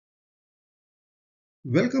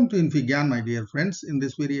Welcome to infyGyan, my dear friends. In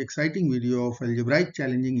this very exciting video of algebraic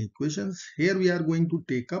challenging equations, here we are going to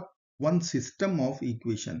take up one system of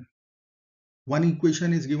equation. One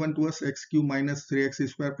equation is given to us, x cube minus 3x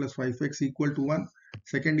square plus 5x equal to 1.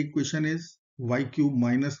 Second equation is y cube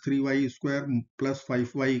minus 3y square plus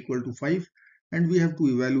 5y equal to 5. And we have to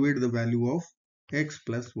evaluate the value of x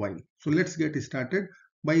plus y. So let's get started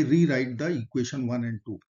by rewrite the equation 1 and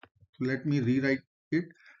 2. So let me rewrite it.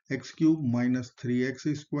 X cube minus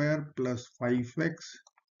 3x square plus 5x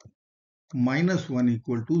minus 1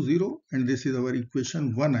 equal to 0, and this is our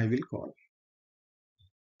equation 1 I will call.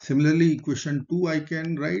 Similarly, equation 2 I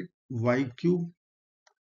can write y cube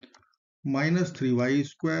minus 3y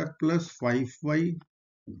square plus 5y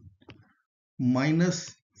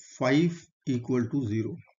minus 5 equal to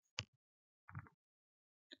 0.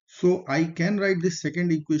 So I can write this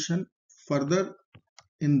second equation further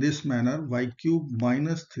in this manner: y cube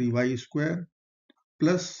minus 3y square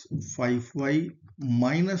plus 5y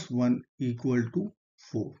minus 1 equal to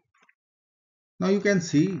 4. Now you can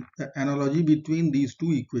see the analogy between these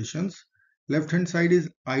two equations. Left hand side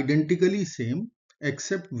is identically same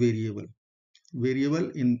except variable.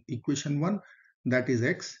 Variable in equation 1, that is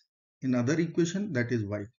x, in other equation, that is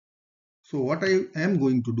y. So what I am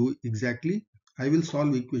going to do exactly, I will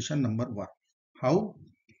solve equation number 1. How?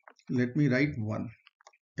 Let me write 1.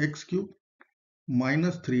 X cube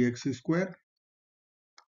minus 3x square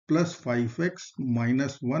plus 5x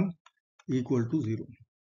minus 1 equal to 0.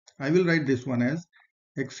 I will write this one as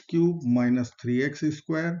x cube minus 3x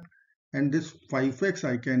square, and this 5x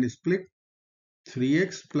I can split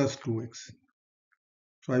 3x plus 2x.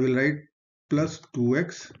 So I will write plus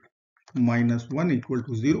 2x minus 1 equal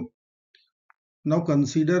to 0. Now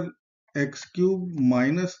consider x cube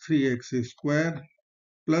minus 3x square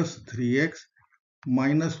plus 3x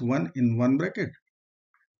minus 1 in one bracket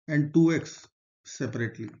and 2x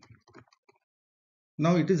separately.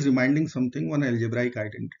 Now it is reminding something, one algebraic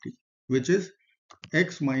identity, which is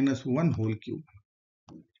x minus 1 whole cube.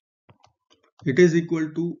 It is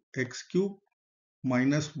equal to x cube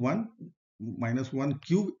minus 1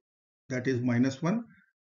 cube, that is minus 1,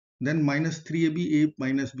 then minus 3ab a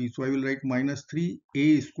minus b. So I will write minus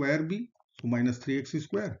 3a square b, so minus 3x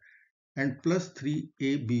square, and plus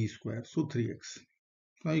 3ab square, so 3x.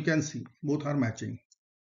 Now you can see both are matching.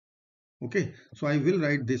 Okay, so I will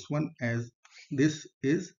write this one as this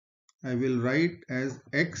is, I will write as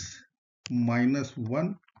x minus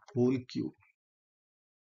 1 whole cube.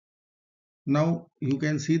 Now you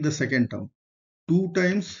can see the second term, 2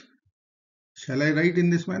 times, shall I write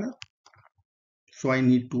in this manner? So I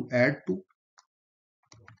need to add 2.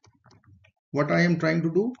 What I am trying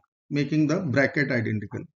to do, making the bracket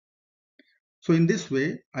identical. So in this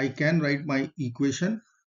way I can write my equation.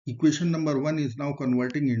 Equation number 1 is now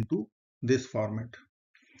converting into this format.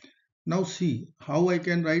 Now see how I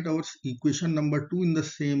can write our equation number 2 in the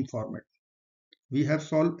same format. We have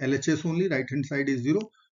solved LHS only, right hand side is 0.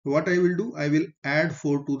 So what I will do, I will add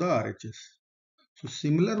 4 to the RHS. So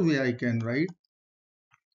similar way I can write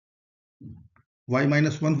y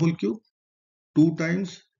minus 1 whole cube, 2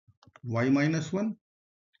 times y minus 1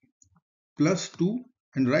 plus 2,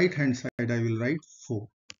 and right hand side I will write 4.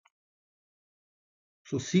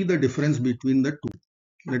 So see the difference between the two.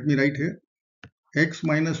 Let me write here x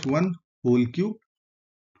minus 1 whole cube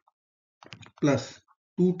plus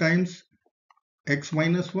 2 times x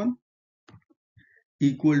minus 1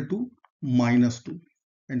 equal to minus 2.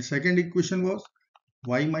 And second equation was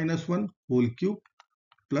y minus 1 whole cube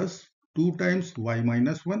plus 2 times y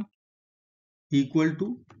minus 1 equal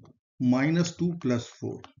to minus 2 plus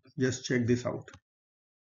 4. Just check this out.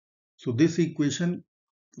 So this equation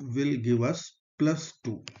will give us plus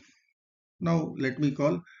 2. Now let me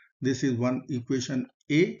call this is one equation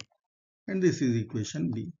A and this is equation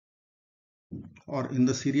B, or in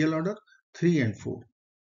the serial order 3 and 4.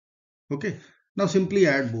 Okay, now simply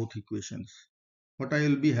add both equations. What I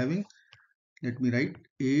will be having, let me write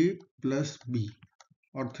A plus B,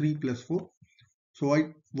 or 3 plus 4. So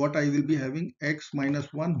what I will be having, x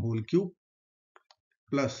minus 1 whole cube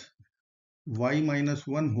plus y minus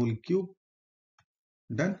 1 whole cube,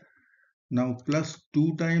 done. Now plus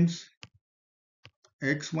 2 times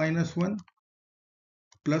x minus 1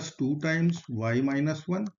 plus 2 times y minus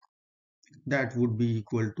 1, that would be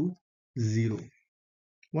equal to 0.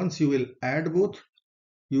 Once you will add both,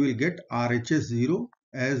 you will get RHS 0,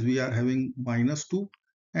 as we are having minus 2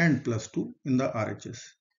 and plus 2 in the RHS.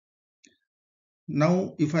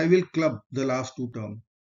 Now if I will club the last two terms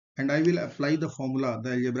and I will apply the formula,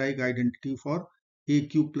 the algebraic identity for a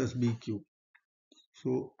cube plus b cube.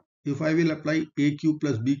 So if I will apply a cube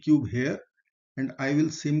plus b cube here, and I will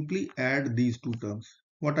simply add these two terms.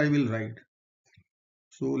 What I will write?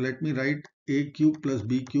 So let me write a cube plus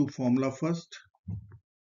b cube formula first.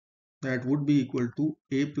 That would be equal to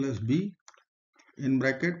a plus b in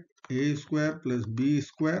bracket a square plus b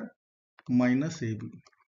square minus ab.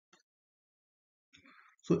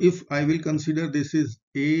 So if I will consider this is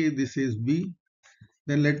a, this is b,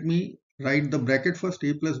 then let me write the bracket first,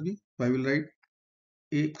 a plus b. So I will write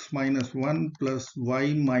x minus 1 plus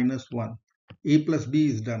y minus 1. A plus b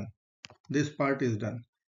is done. This part is done.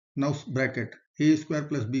 Now bracket a square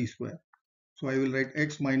plus b square. So I will write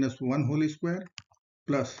x minus 1 whole square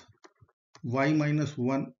plus y minus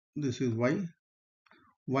 1, this is y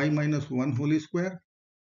minus 1 whole square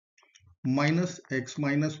minus x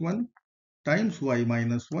minus 1 times y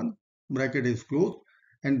minus 1, bracket is closed,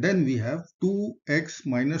 and then we have 2x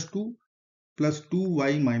minus 2 plus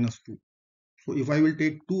 2y minus 2. So if I will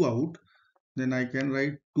take 2 out, then I can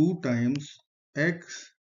write 2 times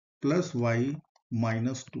x plus y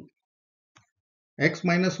minus 2. X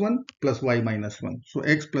minus 1 plus y minus 1. So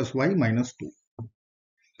x plus y minus 2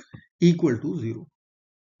 equal to 0.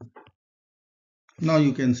 Now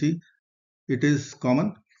you can see it is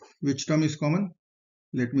common. Which term is common?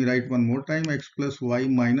 Let me write one more time, x plus y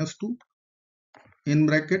minus 2. In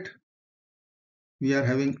bracket, we are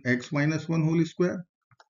having x minus 1 whole square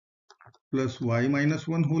plus y minus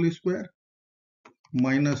 1 whole square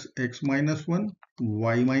minus x minus 1,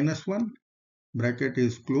 y minus 1, bracket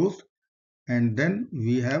is closed, and then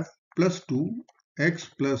we have plus 2, x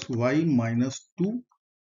plus y minus 2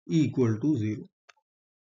 equal to 0.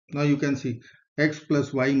 Now you can see x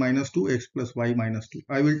plus y minus 2, x plus y minus 2.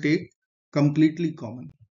 I will take completely common.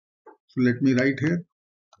 So let me write here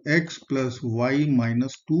x plus y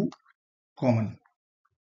minus 2 common.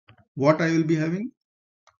 What I will be having?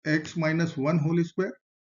 X minus 1 whole square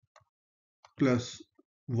plus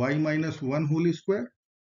y minus 1 whole square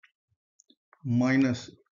minus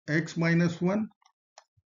x minus 1,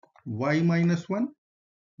 y minus 1.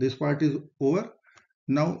 This part is over.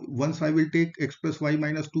 Now once I will take x plus y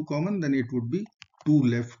minus 2 common, then it would be 2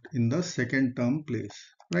 left in the second term place.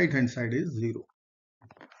 Right hand side is 0.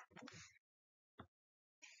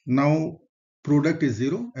 Now product is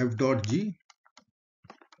 0, f dot g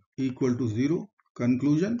equal to 0.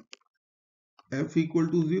 Conclusion, f equal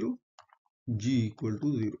to 0, g equal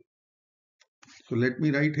to 0. So let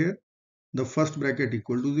me write here the first bracket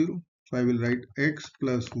equal to 0. So I will write x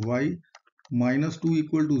plus y minus 2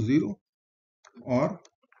 equal to 0 or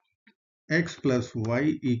x plus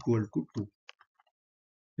y equal to 2.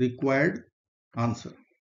 Required answer.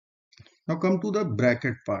 Now come to the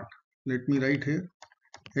bracket part. Let me write here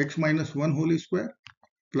x minus 1 whole square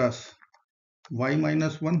plus y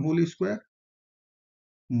minus 1 whole square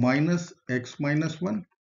minus x minus 1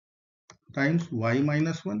 times y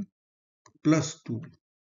minus 1 plus 2.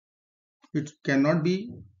 It cannot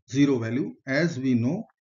be 0 value. As we know,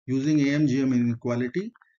 using AMGM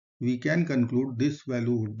inequality, we can conclude this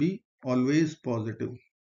value would be always positive.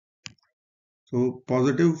 So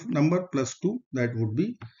positive number plus 2, that would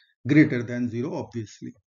be greater than 0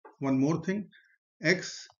 obviously. One more thing,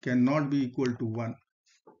 x cannot be equal to 1.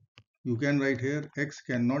 You can write here x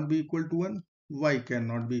cannot be equal to 1, y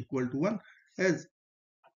cannot be equal to 1, as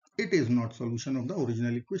it is not solution of the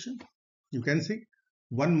original equation. You can see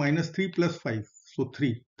 1 minus 3 plus 5. So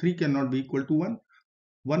 3 cannot be equal to 1.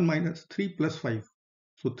 1 minus 3 plus 5.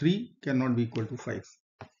 So 3 cannot be equal to 5.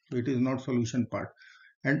 So it is not solution part.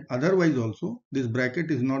 And otherwise also this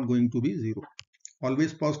bracket is not going to be 0.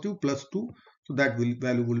 Always positive plus 2. So that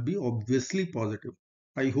value will be obviously positive.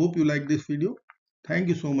 I hope you like this video. Thank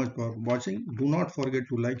you so much for watching. Do not forget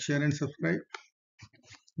to like, share and subscribe.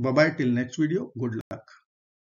 Bye bye till next video. Good luck.